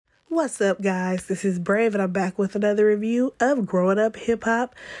What's up, guys? This is Brave, and I'm back with another review of Growing Up Hip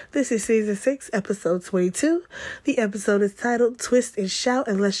Hop. This is Season 6, Episode 22. The episode is titled Twist and Shout,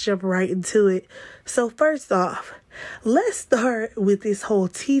 and let's jump right into it. So first off, let's start with this whole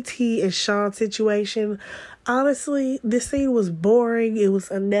TT and Sean situation. Honestly, this scene was boring. It was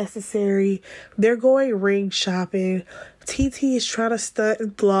unnecessary. They're going ring shopping. TT is trying to stunt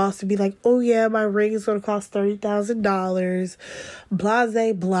and floss and be like, oh yeah, my ring is going to cost $30,000.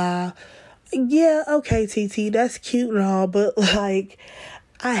 Blase blah. Yeah, okay, TT, that's cute and all, but like,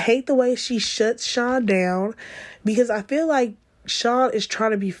 I hate the way she shuts Sean down because I feel like Sean is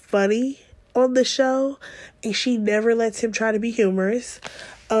trying to be funny on the show and she never lets him try to be humorous.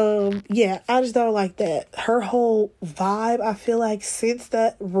 Yeah, I just don't like that. Her whole vibe, I feel like since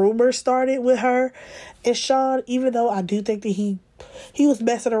that rumor started with her and Sean, even though I do think that he was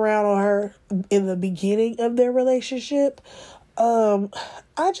messing around on her in the beginning of their relationship,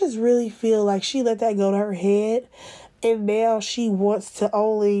 I just really feel like she let that go to her head and now she wants to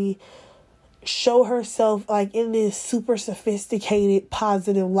only show herself like in this super sophisticated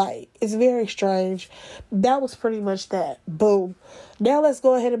positive light. It's very strange. That was pretty much that. Boom. Now let's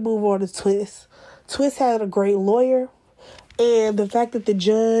go ahead and move on to Twist. Twist had a great lawyer, and the fact that the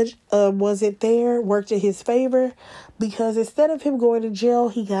judge wasn't there worked in his favor because instead of him going to jail,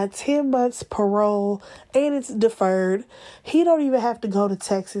 he got 10 months parole and it's deferred. He don't even have to go to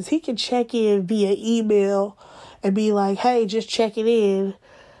Texas. He can check in via email and be like, hey, just checking in.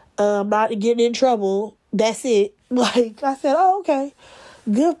 Not getting in trouble. That's it. Like, I said, oh, okay.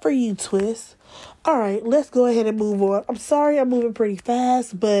 Good for you, Twist. All right, let's go ahead and move on. I'm sorry I'm moving pretty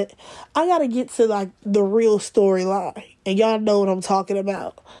fast, but I got to get to, like, the real storyline. And y'all know what I'm talking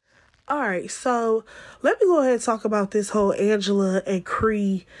about. All right, so let me go ahead and talk about this whole Angela and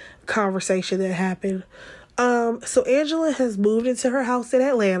Cree conversation that happened. So Angela has moved into her house in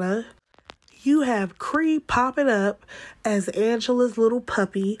Atlanta. You have Cree popping up as Angela's little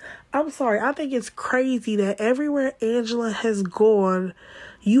puppy. I'm sorry, I think it's crazy that everywhere Angela has gone,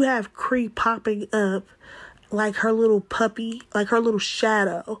 you have Cree popping up like her little puppy, like her little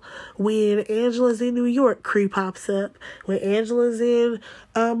shadow. When Angela's in New York, Cree pops up. When Angela's in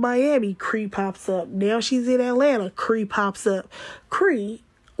Miami, Cree pops up. Now she's in Atlanta, Cree pops up. Cree,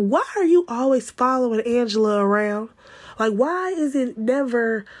 why are you always following Angela around? Like, why is it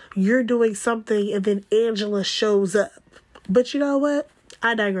never you're doing something and then Angela shows up? But you know what?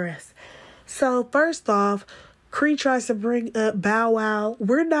 I digress. So first off, Cree tries to bring up Bow Wow.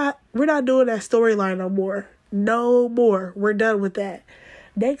 We're not doing that storyline no more. No more. We're done with that.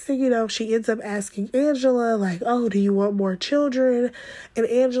 Next thing you know, she ends up asking Angela, like, oh, do you want more children? And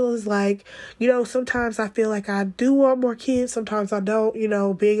Angela's like, sometimes I feel like I do want more kids. Sometimes I don't.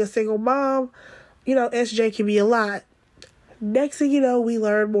 Being a single mom, SJ can be a lot. Next thing you know, we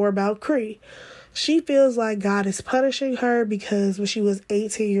learn more about Cree. She feels like God is punishing her because when she was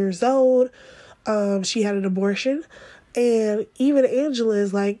 18 years old, she had an abortion. And even Angela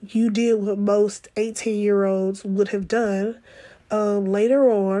is like, you did what most 18-year-olds would have done. Later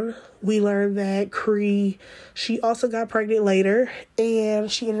on, we learned that Cree, she also got pregnant later,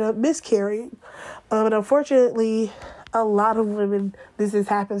 and she ended up miscarrying. And unfortunately, a lot of women, this has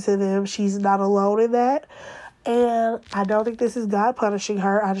happened to them. She's not alone in that. And I don't think this is God punishing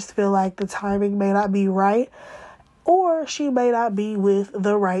her. I just feel like the timing may not be right, or she may not be with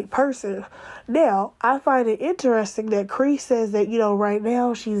the right person. Now, I find it interesting that Cree says that, right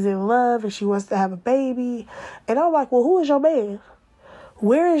now she's in love and she wants to have a baby. And I'm like, well, who is your man?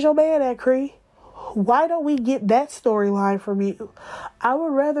 Where is your man at, Cree? Why don't we get that storyline from you? I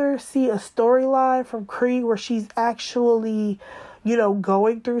would rather see a storyline from Cree where she's actually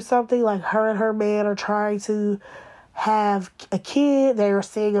going through something, like her and her man are trying to have a kid. They are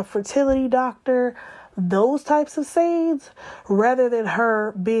seeing a fertility doctor. Those types of scenes, rather than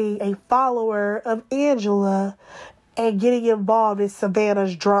her being a follower of Angela and getting involved in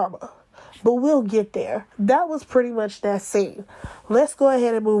Savannah's drama. But we'll get there. That was pretty much that scene. Let's go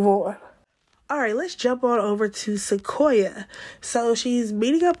ahead and move on. All right, let's jump on over to Sequoia. So she's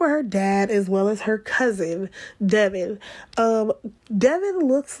meeting up with her dad as well as her cousin, Devin. Devin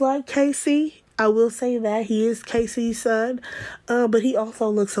looks like Casey. I will say that he is Casey's son, but he also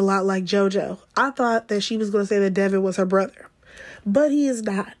looks a lot like JoJo. I thought that she was going to say that Devin was her brother, but he is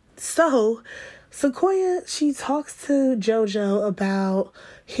not. So Sequoia, she talks to JoJo about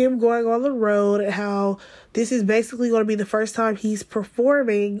him going on the road and how this is basically going to be the first time he's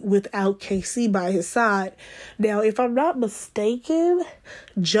performing without KC by his side. Now, if I'm not mistaken,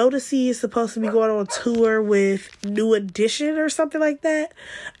 Jodeci is supposed to be going on tour with New Edition or something like that.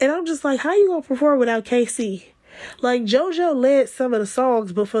 And I'm just like, how you going to perform without KC? Like, JoJo led some of the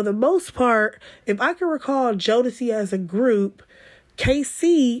songs, but for the most part, if I can recall Jodeci as a group,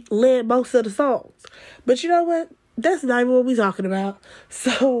 KC led most of the songs. But you know what? That's not even what we're talking about.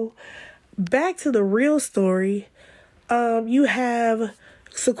 So, back to the real story. You have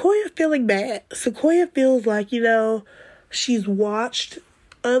Sequoia feeling bad. Sequoia feels like, she's watched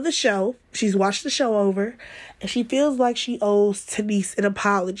the show. She's watched the show over. And she feels like she owes Denise an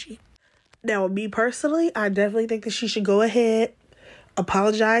apology. Now, me personally, I definitely think that she should go ahead,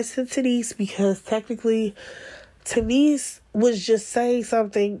 apologize to Denise, because technically, Denise was just saying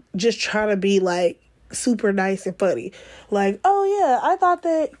something, just trying to be like super nice and funny. Like, oh yeah, I thought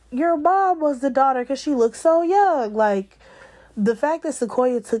that your mom was the daughter because she looks so young. Like, the fact that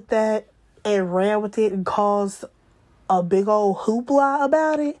Sequoia took that and ran with it and caused a big old hoopla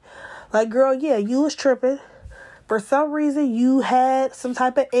about it. Like, girl, yeah, you was tripping. For some reason, you had some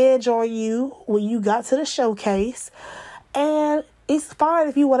type of edge on you when you got to the showcase. And it's fine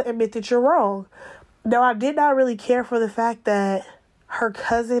if you want to admit that you're wrong. Now, I did not really care for the fact that her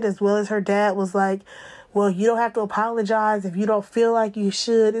cousin, as well as her dad, was like, well, you don't have to apologize if you don't feel like you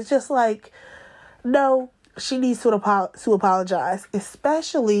should. It's just like, no, she needs to apologize.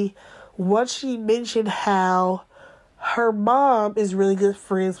 Especially once she mentioned how her mom is really good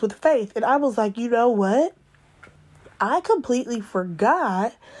friends with Faith. And I was like, you know what? I completely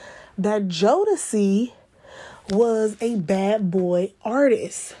forgot that Jodeci was a bad boy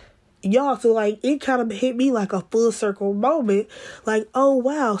artist. Y'all, so like, it kind of hit me like a full circle moment. Like, oh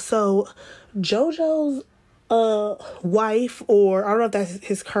wow, so JoJo's wife, or I don't know if that's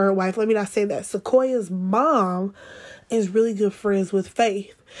his current wife, let me not say that, Sequoia's mom is really good friends with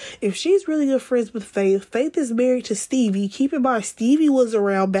Faith. If she's really good friends with Faith, Faith is married to Stevie. Keep in mind, Stevie was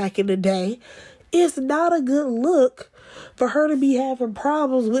around back in the day. It's not a good look for her to be having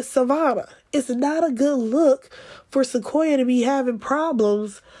problems with Savannah. It's not a good look for Sequoia to be having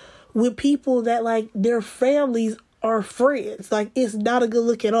problems with people that, like, their families are friends. Like, it's not a good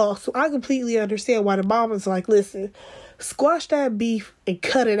look at all. So I completely understand why the mom is like, listen, squash that beef and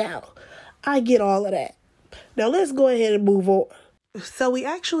cut it out. I get all of that. Now let's go ahead and move on. So we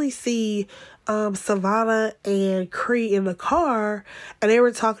actually see Savannah and Cree in the car, and they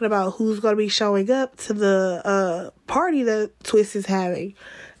were talking about who's going to be showing up to the party that Twist is having.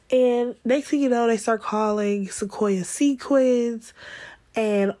 And next thing you know, they start calling Sequoia sequins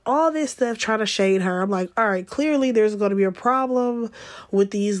and all this stuff, trying to shade her. I'm like, all right, clearly there's going to be a problem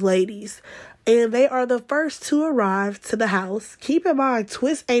with these ladies. And they are the first to arrive to the house. Keep in mind,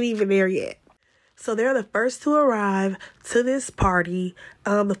 Twist ain't even there yet. So they're the first to arrive to this party.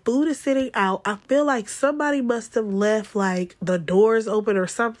 The food is sitting out. I feel like somebody must have left like the doors open or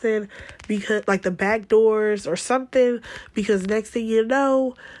something, because like the back doors or something, because next thing you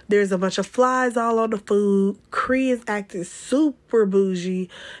know, there's a bunch of flies all on the food. Cree is acting super bougie,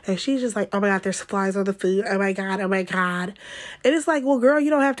 and she's just like, oh my God, there's flies on the food. Oh my God, oh my God. And it's like, well, girl, you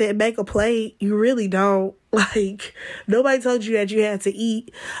don't have to make a plate. You really don't. Like, nobody told you that you had to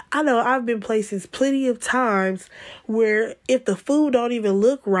eat. I know I've been places plenty of times where if the food don't even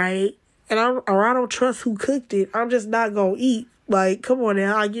look right, and I don't trust who cooked it, I'm just not gonna eat. Like, come on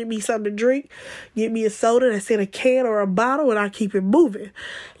now, I get me something to drink, get me a soda that's in a can or a bottle, and I keep it moving.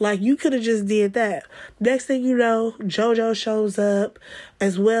 Like, you could have just did that. Next thing you know, JoJo shows up,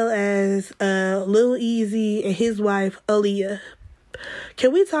 as well as Lil Easy and his wife, Aaliyah.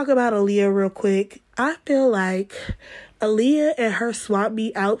 Can we talk about Aaliyah real quick? I feel like Aaliyah and her swap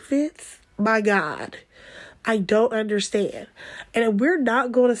meet outfits, my God, I don't understand. And we're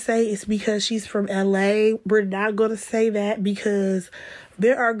not going to say it's because she's from LA. We're not going to say that, because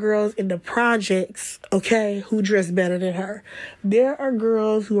there are girls in the projects, okay, who dress better than her. There are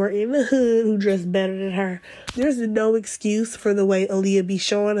girls who are in the hood who dress better than her. There's no excuse for the way Aaliyah be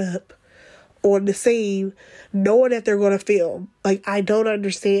showing up on the scene, knowing that they're going to film. Like, I don't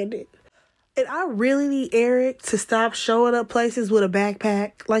understand it. And I really need Eric to stop showing up places with a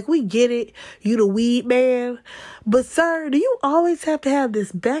backpack. Like, we get it, you the weed man. But sir, do you always have to have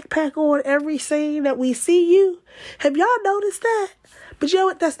this backpack on every scene that we see you? Have y'all noticed that? But you know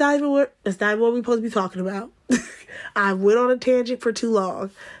what? That's not even what we're supposed to be talking about. I went on a tangent for too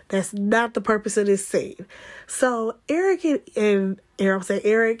long. That's not the purpose of this scene. So Eric and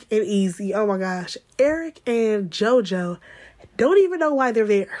Easy, oh my gosh, Eric and JoJo don't even know why they're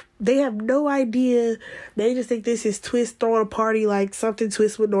there. They have no idea. They just think this is Twist throwing a party like something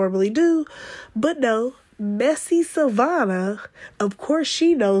Twist would normally do. But no, Messy Savannah, of course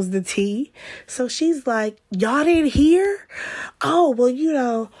she knows the tea. So she's like, y'all didn't hear? Oh,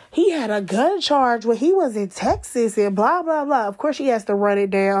 well, he had a gun charge when he was in Texas and blah, blah, blah. Of course she has to run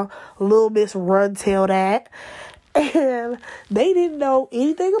it down. Little Miss Run Tell that. And they didn't know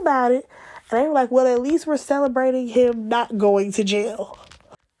anything about it. And they were like, well, at least we're celebrating him not going to jail.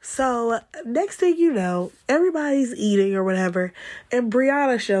 So, next thing you know, everybody's eating or whatever, and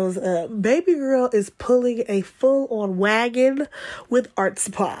Brianna shows up. Baby girl is pulling a full-on wagon with art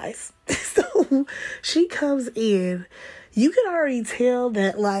supplies. So, she comes in. You can already tell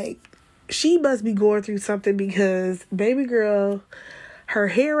that, she must be going through something because baby girl, her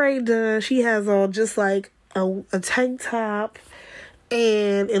hair ain't done. She has on just, a tank top.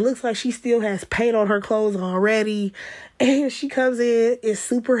 And it looks like she still has paint on her clothes already. And she comes in, it's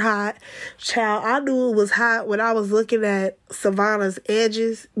super hot. Child, I knew it was hot when I was looking at Savannah's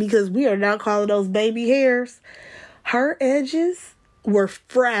edges because we are not calling those baby hairs. Her edges were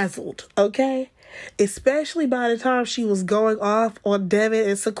frazzled, okay? Especially by the time she was going off on Devin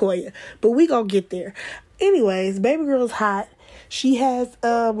and Sequoia. But we gonna get there. Anyways, baby girl's hot. She has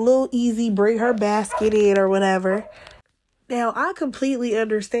Lil Easy bring her basket in or whatever. Now, I completely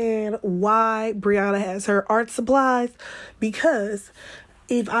understand why Brianna has her art supplies because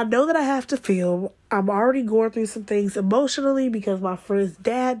if I know that I have to film, I'm already going through some things emotionally because my friend's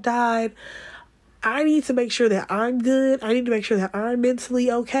dad died. I need to make sure that I'm good. I need to make sure that I'm mentally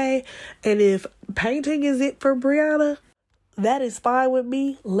okay. And if painting is it for Brianna, that is fine with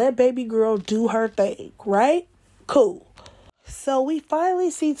me. Let baby girl do her thing, right? Cool. So we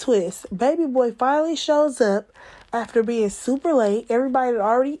finally see Twist. Baby boy finally shows up. After being super late, everybody had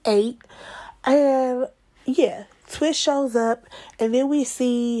already ate. And yeah, Twist shows up. And then we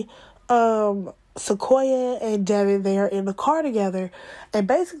see Sequoia and Devin there in the car together. And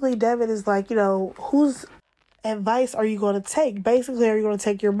basically Devin is like, whose advice are you going to take? Basically, are you going to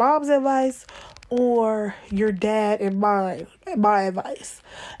take your mom's advice or your dad and my advice?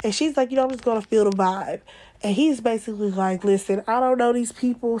 And she's like, I'm just going to feel the vibe. And he's basically like, listen, I don't know these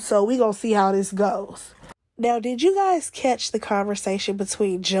people, so we going to see how this goes. Now, did you guys catch the conversation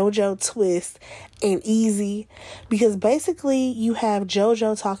between JoJo, Twist, and Easy? Because basically, you have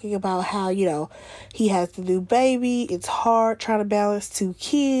JoJo talking about how, he has the new baby. It's hard trying to balance 2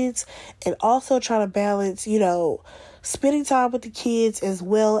 kids and also trying to balance, spending time with the kids as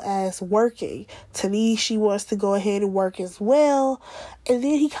well as working. Tanice, she wants to go ahead and work as well. And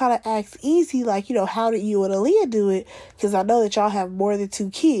then he kind of asks Easy, how did you and Aaliyah do it? Because I know that y'all have more than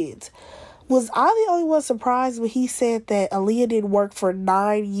 2 kids. Was I the only one surprised when he said that Aaliyah didn't work for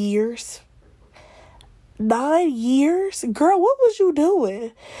 9 years? 9 years? Girl, what was you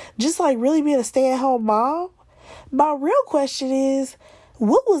doing? Just really being a stay-at-home mom? My real question is,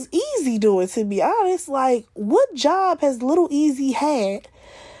 what was Easy doing, to be honest? What job has little Easy had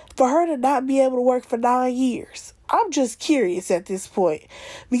for her to not be able to work for 9 years? I'm just curious at this point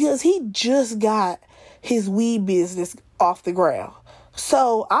because he just got his weed business off the ground.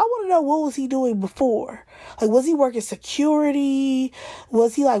 So I want to know, what was he doing before? Was he working security?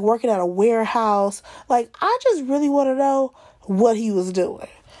 Was he working at a warehouse? I just really want to know what he was doing.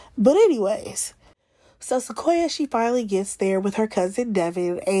 But anyways, so Sequoia, she finally gets there with her cousin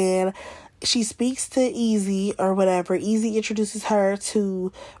Devin and she speaks to Easy or whatever. Easy introduces her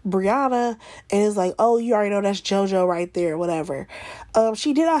to Brianna and is like, oh, you already know that's JoJo right there, whatever.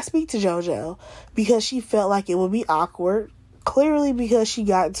 She did not speak to JoJo because she felt like it would be awkward. Clearly because she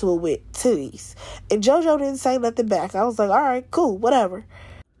got into it with Titties. And JoJo didn't say nothing back. I was like, all right, cool, whatever.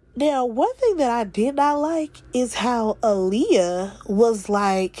 Now, one thing that I did not like is how Aaliyah was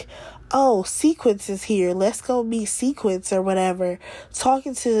like, oh, Sequence is here. Let's go meet Sequence or whatever.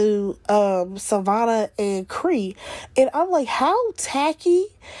 Talking to Savannah and Cree. And I'm like, how tacky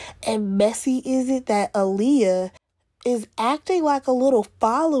and messy is it that Aaliyah is acting like a little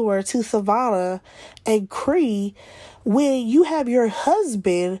follower to Savannah and Cree when you have your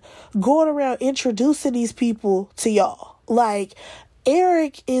husband going around introducing these people to y'all?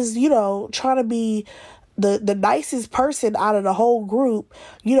 Eric is, trying to be the nicest person out of the whole group,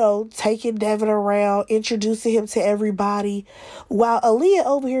 taking Devin around, introducing him to everybody, while Aaliyah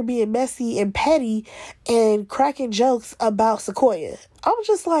over here being messy and petty and cracking jokes about Sequoia. I'm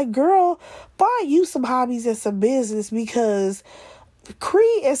just like, girl, find you some hobbies and some business because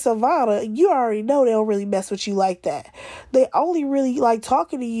Cree and Savannah, you already know they don't really mess with you like that. They only really like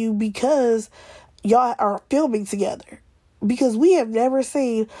talking to you because y'all are filming together. Because we have never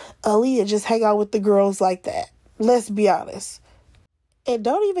seen Aaliyah just hang out with the girls like that. Let's be honest. And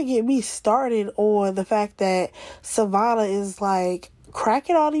don't even get me started on the fact that Savannah is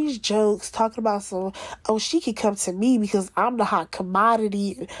cracking all these jokes, talking about some, oh, she can come to me because I'm the hot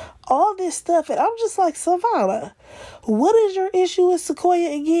commodity, and all this stuff. And I'm just like, Savannah, what is your issue with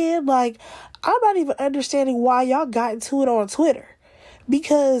Sequoia again? Like, I'm not even understanding why y'all got into it on Twitter.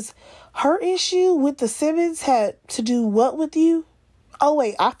 Because her issue with the Simmons had to do what with you? Oh,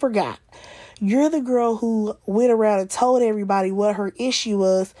 wait, I forgot. You're the girl who went around and told everybody what her issue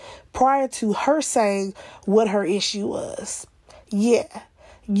was prior to her saying what her issue was. Yeah,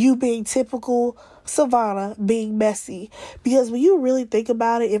 you being typical Savannah, being messy. Because when you really think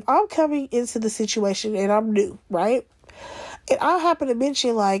about it, if I'm coming into the situation and I'm new, right? And I happen to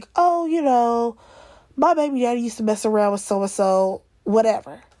mention like, oh, you know, my baby daddy used to mess around with so-and-so,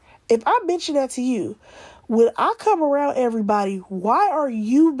 whatever. If I mention that to you, when I come around everybody, why are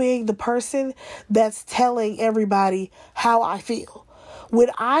you being the person that's telling everybody how I feel? When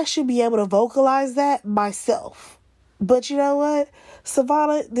I should be able to vocalize that myself. But you know what?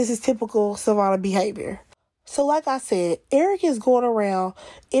 Savannah, this is typical Savannah behavior. So like I said, Eric is going around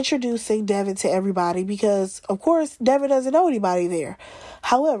introducing Devin to everybody because, of course, Devin doesn't know anybody there.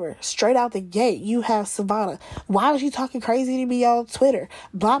 However, straight out the gate, you have Savannah. Why was you talking crazy to me on Twitter?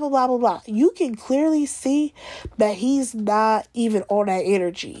 Blah, blah, blah, blah, blah. You can clearly see that he's not even on that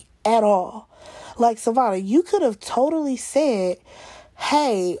energy at all. Like, Savannah, you could have totally said,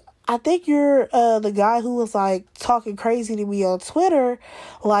 hey, I think you're the guy who was, like, talking crazy to me on Twitter.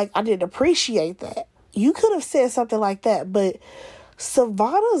 Like, I didn't appreciate that. You could have said something like that, but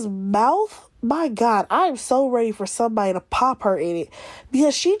Savannah's mouth, my God, I am so ready for somebody to pop her in it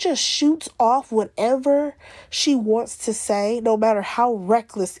because she just shoots off whatever she wants to say, no matter how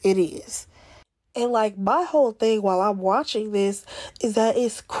reckless it is. And like my whole thing while I'm watching this is that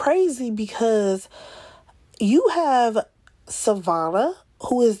it's crazy because you have Savannah,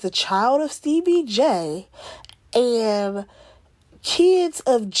 who is the child of Stevie J, and kids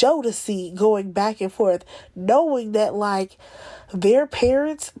of Jodeci going back and forth, knowing that like their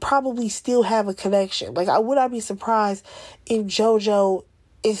parents probably still have a connection. Like, I would not be surprised if JoJo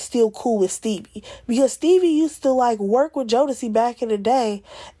is still cool with Stevie, because Stevie used to like work with Jodeci back in the day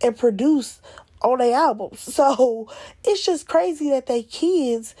and produce on their albums. So it's just crazy that they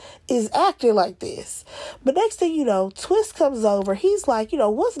kids is acting like this. But next thing you know, Twist comes over. He's like, you know,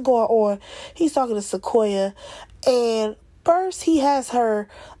 what's going on? He's talking to Sequoia, and first, he has her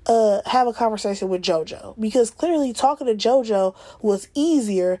have a conversation with JoJo, because clearly talking to JoJo was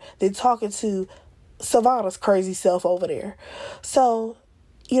easier than talking to Savannah's crazy self over there. So,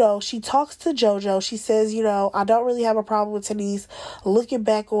 you know, she talks to JoJo. She says, you know, I don't really have a problem with Tenise. Looking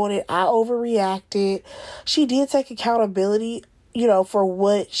back on it, I overreacted. She did take accountability, you know, for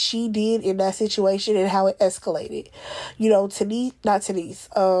what she did in that situation and how it escalated. You know,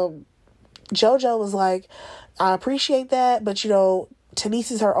 JoJo was like, I appreciate that, but, you know,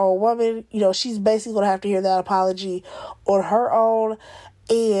 Tenise is her own woman. You know, she's basically going to have to hear that apology on her own,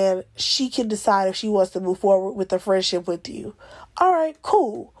 and she can decide if she wants to move forward with the friendship with you. All right,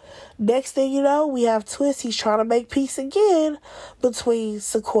 cool. Next thing you know, we have Twist. He's trying to make peace again between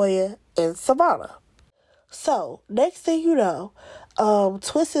Sequoia and Savannah. So, next thing you know,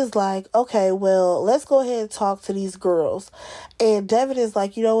 Twist is like, okay, well, let's go ahead and talk to these girls. And Devin is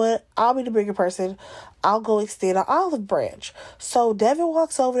like, you know what? I'll be the bigger person. I'll go extend an olive branch. So Devin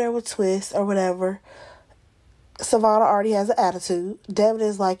walks over there with Twist or whatever. Savannah already has an attitude. Devin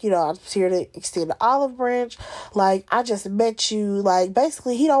is like, you know, I'm here to extend the olive branch. Like, I just met you. Like,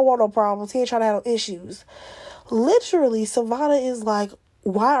 basically, he don't want no problems. He ain't trying to have no issues. Literally, Savannah is like,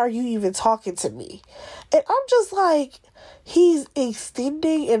 why are you even talking to me? And I'm just like, he's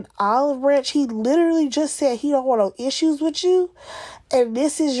extending an olive branch. He literally just said he don't want no issues with you, and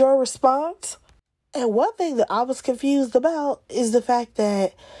this is your response? And one thing that I was confused about is the fact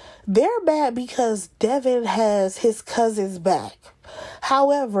that they're mad because Devin has his cousin's back.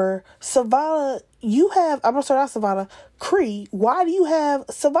 However, Savannah, Cree, why do you have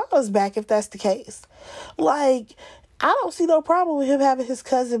Savannah's back if that's the case? Like, I don't see no problem with him having his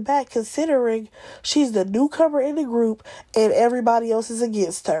cousin back, considering she's the newcomer in the group and everybody else is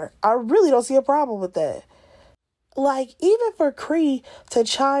against her. I really don't see a problem with that. Like, even for Cree to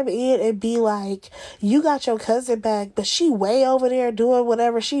chime in and be like, you got your cousin back, but she way over there doing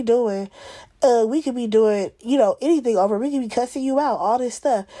whatever she doing. We could be doing, you know, anything over. We could be cussing you out, all this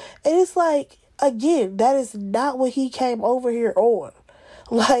stuff. And it's like, again, that is not what he came over here on.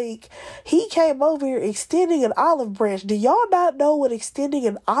 Like, he came over here extending an olive branch. Do y'all not know what extending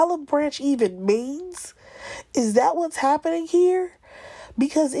an olive branch even means? Is that what's happening here?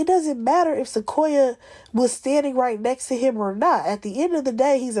 Because it doesn't matter if Sequoia was standing right next to him or not. At the end of the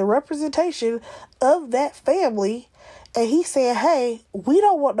day, he's a representation of that family. And he said, hey, we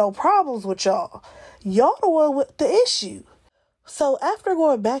don't want no problems with y'all. Y'all the one with the issue. So after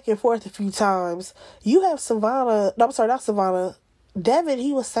going back and forth a few times, you have Savannah, no, I'm sorry, not Savannah, Devin,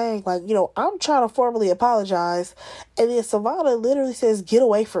 he was saying, like, I'm trying to formally apologize. And then Savannah literally says, get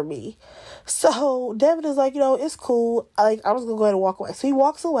away from me. So Devin is like, it's cool. Like, I'm just going to go ahead and walk away. So he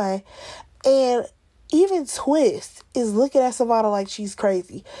walks away. And even Twist is looking at Savannah like she's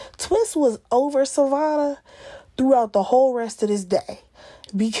crazy. Twist was over Savannah throughout the whole rest of this day.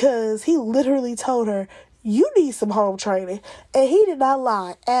 Because he literally told her, you need some home training. And he did not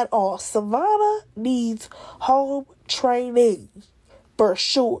lie at all. Savannah needs home training. For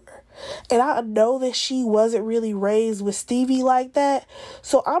sure. And I know that she wasn't really raised with Stevie like that.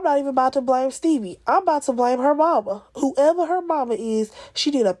 So I'm not even about to blame Stevie. I'm about to blame her mama. Whoever her mama is,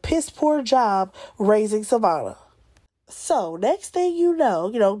 she did a piss poor job raising Savannah. So, next thing you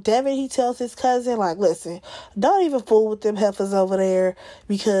know, Devin, he tells his cousin, like, listen, don't even fool with them heifers over there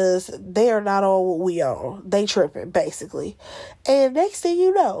because they are not on what we on. They tripping, basically. And next thing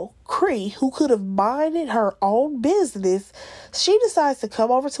you know, Cree, who could have minded her own business, she decides to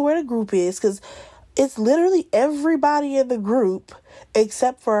come over to where the group is because it's literally everybody in the group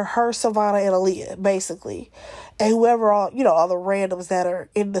except for her, Savannah, and Aaliyah, basically. And whoever, all the randoms that are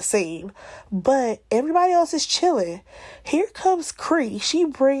in the scene. But everybody else is chilling. Here comes Cree. She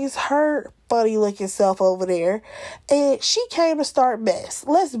brings her funny-looking self over there. And she came to start mess.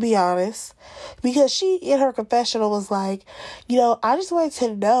 Let's be honest. Because she, in her confessional, was like, I just wanted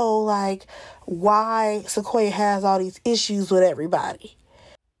to know, like, why Sequoia has all these issues with everybody.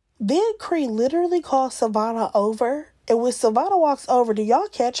 Then Cree literally calls Savannah over. And when Savannah walks over, do y'all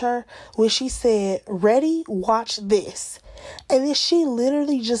catch her when she said, ready, watch this? And then she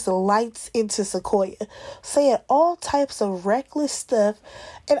literally just lights into Sequoia, saying all types of reckless stuff.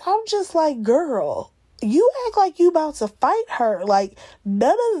 And I'm just like, girl, you act like you about to fight her. Like,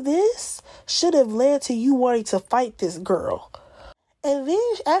 none of this should have led to you wanting to fight this girl. And then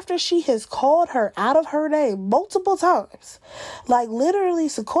after she has called her out of her name multiple times, like literally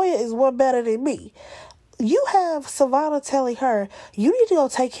Sequoia is one better than me. You have Savannah telling her, you need to go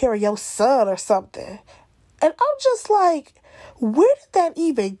take care of your son or something. And I'm just like, where did that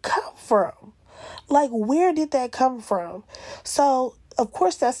even come from? Like, where did that come from? So, of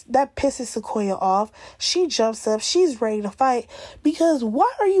course, that pisses Sequoia off. She jumps up. She's ready to fight. Because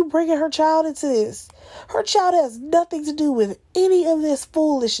why are you bringing her child into this? Her child has nothing to do with any of this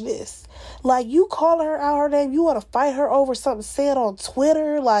foolishness. Like, you calling her out her name. You want to fight her over something said on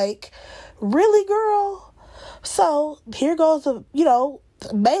Twitter. Like, really, girl? So, here goes the,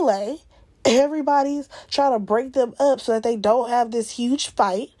 melee. Everybody's trying to break them up so that they don't have this huge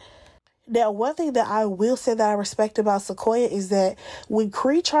fight. Now, one thing that I will say that I respect about Sequoia is that when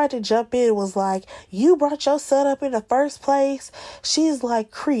Cree tried to jump in and was like, you brought your son up in the first place, she's like,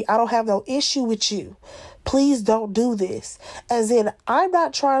 Cree, I don't have no issue with you. Please don't do this. As in, I'm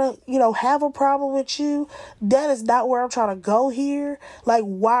not trying to, have a problem with you. That is not where I'm trying to go here. Like,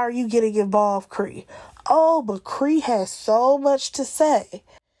 why are you getting involved, Cree? Oh, but Cree has so much to say.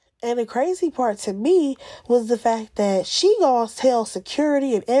 And the crazy part to me was the fact that she gonna tell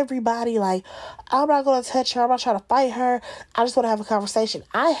security and everybody, like, I'm not gonna touch her. I'm not trying to fight her. I just want to have a conversation.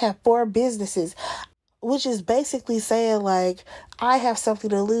 I have 4 businesses, which is basically saying, like, I have something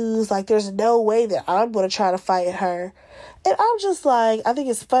to lose. Like, there's no way that I'm gonna try to fight her. And I'm just like, I think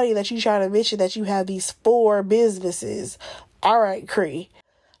it's funny that you try to mention that you have these 4 businesses. All right, Cree.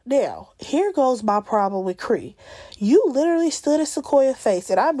 Now, here goes my problem with Cree. You literally stood at Sequoia's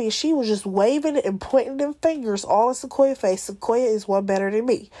face, and I mean, she was just waving and pointing them fingers all in Sequoia's face. Sequoia is one better than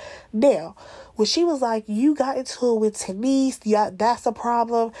me. Now, when she was like, you got into it with Denise, yeah, that's a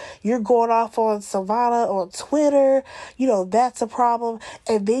problem. You're going off on Savannah on Twitter, that's a problem.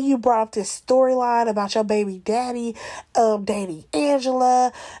 And then you brought up this storyline about your baby daddy, dating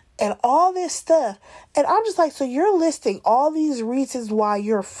Angela, and all this stuff. And I'm just like, so you're listing all these reasons why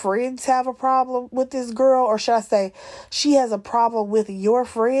your friends have a problem with this girl, or should I say, she has a problem with your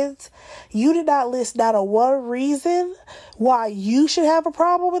friends? You did not list not a one reason why you should have a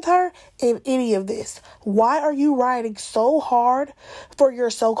problem with her in any of this. Why are you writing so hard for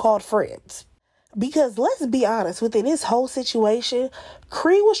your so-called friends? Because let's be honest, within this whole situation,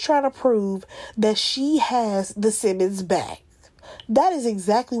 Cree was trying to prove that she has the Simmons back. That is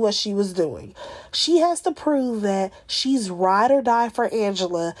exactly what she was doing. She has to prove that she's ride or die for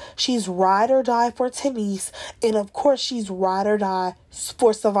Angela. She's ride or die for Denise. And of course, she's ride or die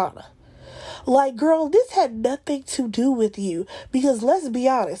for Savannah. Like, girl, this had nothing to do with you. Because let's be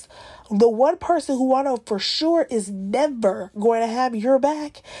honest, the one person who I know for sure is never going to have your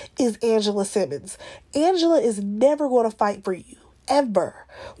back is Angela Simmons. Angela is never going to fight for you. Ever.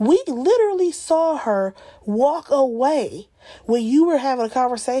 We literally saw her walk away when you were having a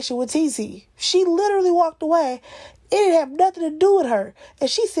conversation with TC. She literally walked away. It didn't have nothing to do with her. And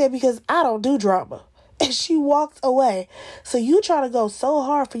she said, because I don't do drama. And she walked away. So you try to go so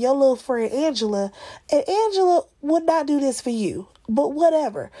hard for your little friend Angela, and Angela would not do this for you. But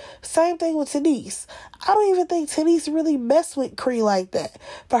whatever. Same thing with Tenise. I don't even think Tenise really messed with Cree like that.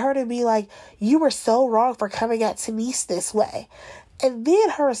 For her to be like, you were so wrong for coming at Tenise this way. And then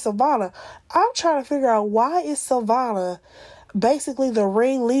her and Savannah, I'm trying to figure out, why is Savannah basically the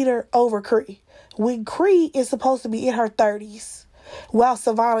ringleader over Cree when Cree is supposed to be in her 30s while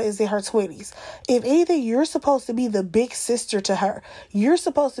Savannah is in her 20s? If anything, you're supposed to be the big sister to her. You're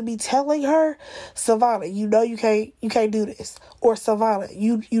supposed to be telling her, Savannah, you know you can't do this. Or Savannah,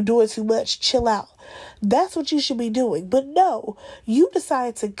 you doing too much. Chill out. That's what you should be doing. But no, you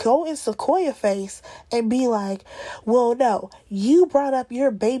decided to go in Sequoia's face and be like, well, no, you brought up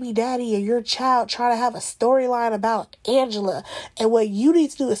your baby daddy and your child trying to have a storyline about Angela. And what you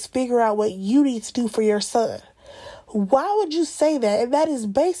need to do is figure out what you need to do for your son. Why would you say that? And that is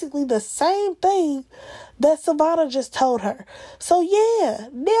basically the same thing that Savannah just told her. So yeah,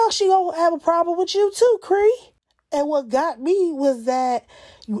 now she gonna have a problem with you too, Cree. And what got me was that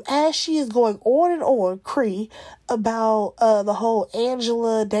as she is going on and on, Cree, about the whole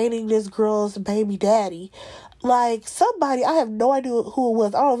Angela dating this girl's baby daddy, like somebody, I have no idea who it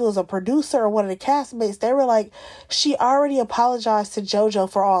was. I don't know if it was a producer or one of the castmates. They were like, she already apologized to JoJo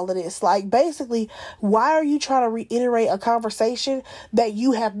for all of this. Like, basically, why are you trying to reiterate a conversation that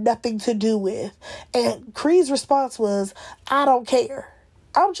you have nothing to do with? And Cree's response was, I don't care.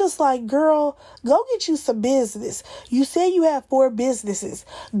 I'm just like, girl, go get you some business. You said you have 4 businesses.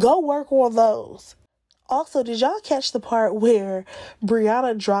 Go work on those. Also, did y'all catch the part where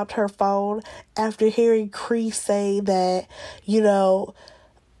Brianna dropped her phone after hearing Cree say that,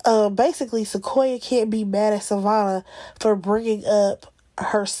 basically Sequoia can't be mad at Savannah for bringing up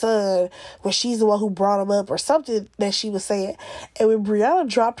her son when she's the one who brought him up, or something that she was saying. And when Brianna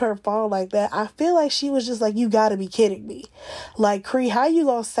dropped her phone like that, I feel like she was just like, you gotta be kidding me. Like, Cree, how you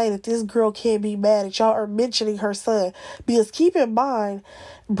gonna say that this girl can't be mad at y'all are mentioning her son? Because keep in mind,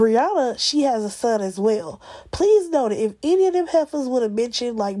 Brianna, she has a son as well. Please note that if any of them heifers would have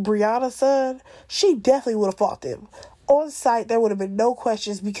mentioned like Brianna's son, she definitely would have fought them. On site, there would have been no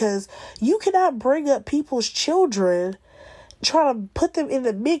questions, because you cannot bring up people's children, trying to put them in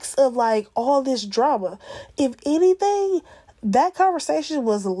the mix of like all this drama. If anything, that conversation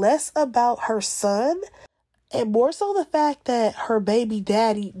was less about her son and more so the fact that her baby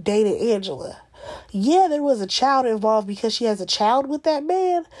daddy dated Angela. Yeah, there was a child involved because she has a child with that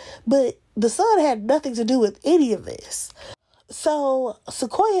man, but the son had nothing to do with any of this. So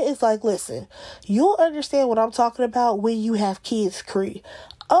Sequoia is like, listen, you'll understand what I'm talking about when you have kids, Cree.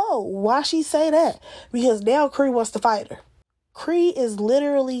 Oh, why she say that? Because now Cree wants to fight her. Cree is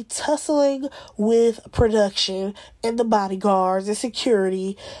literally tussling with production and the bodyguards and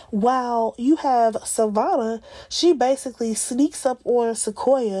security, while you have Savannah. She basically sneaks up on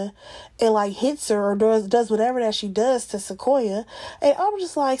Sequoia and like hits her or does whatever that she does to Sequoia. And I'm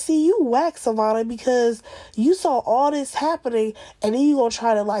just like, see, you whack Savannah because you saw all this happening and then you gonna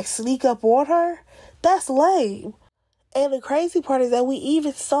try to like sneak up on her? That's lame. And the crazy part is that we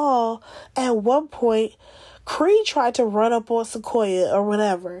even saw at one point Cree tried to run up on Sequoia or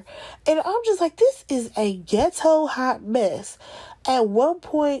whatever. And I'm just like, this is a ghetto hot mess. At one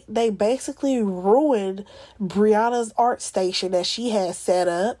point, they basically ruined Brianna's art station that she had set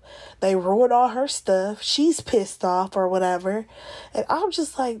up. They ruined all her stuff. She's pissed off or whatever. And I'm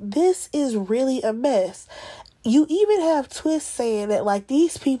just like, this is really a mess. You even have Twist saying that, like,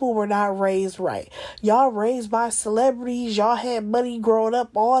 these people were not raised right. Y'all raised by celebrities. Y'all had money growing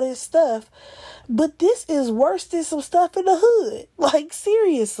up, all this stuff. But this is worse than some stuff in the hood. Like,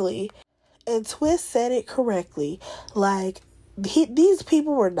 seriously. And Twist said it correctly. Like, these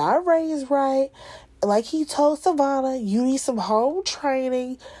people were not raised right. Like he told Savannah, you need some home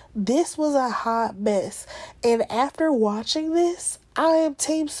training. This was a hot mess. And after watching this, I am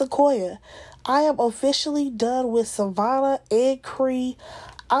Team Sequoia. I am officially done with Savannah and Cree.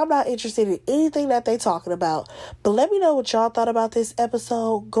 I'm not interested in anything that they talking about. But let me know what y'all thought about this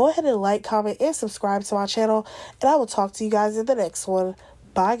episode. Go ahead and like, comment, and subscribe to my channel. And I will talk to you guys in the next one.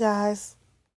 Bye, guys.